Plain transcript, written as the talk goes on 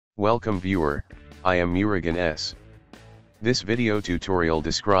Welcome viewer, I am Murugan S. This video tutorial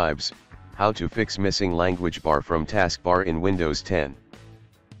describes how to fix missing language bar from taskbar in Windows 10.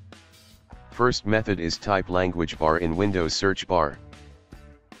 First method is type language bar in Windows search bar.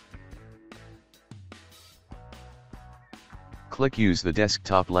 Click Use the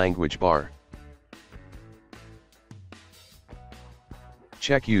desktop language bar.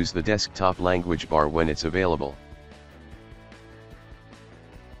 Check Use the desktop language bar when it's available.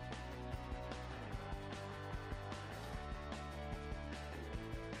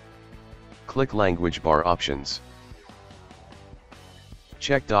 Click Language Bar Options.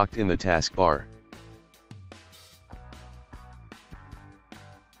 Check Docked in the taskbar.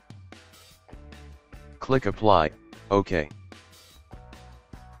 Click Apply, OK.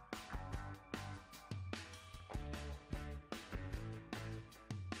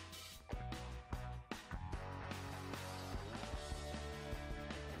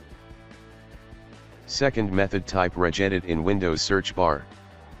 Second method, type regedit in Windows search bar.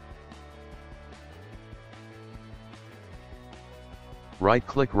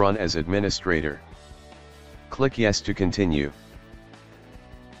 Right-click Run as administrator. Click Yes to continue.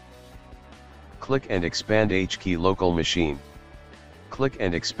 Click and expand HKey local machine. Click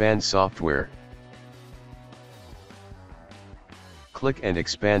and expand software. Click and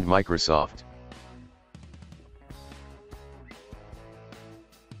expand Microsoft.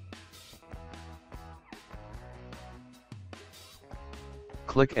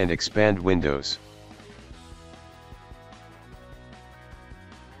 Click and expand Windows.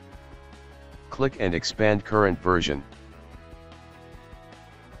 Click and expand current version.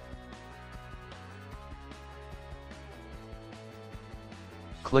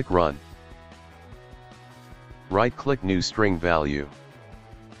 Click Run. Right-click New String Value.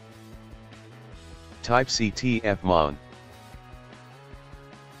 Type ctfmon.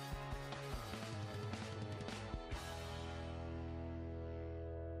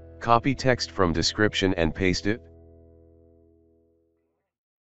 Copy text from description and paste it.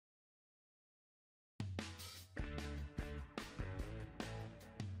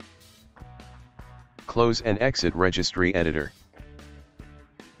 Close and exit registry editor.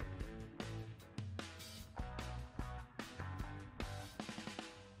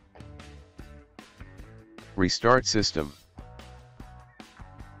 Restart system.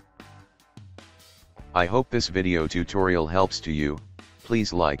 I hope this video tutorial helps to you.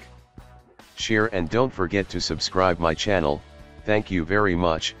 Please like, share and don't forget to subscribe my channel. Thank you very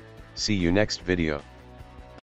much. See you next video.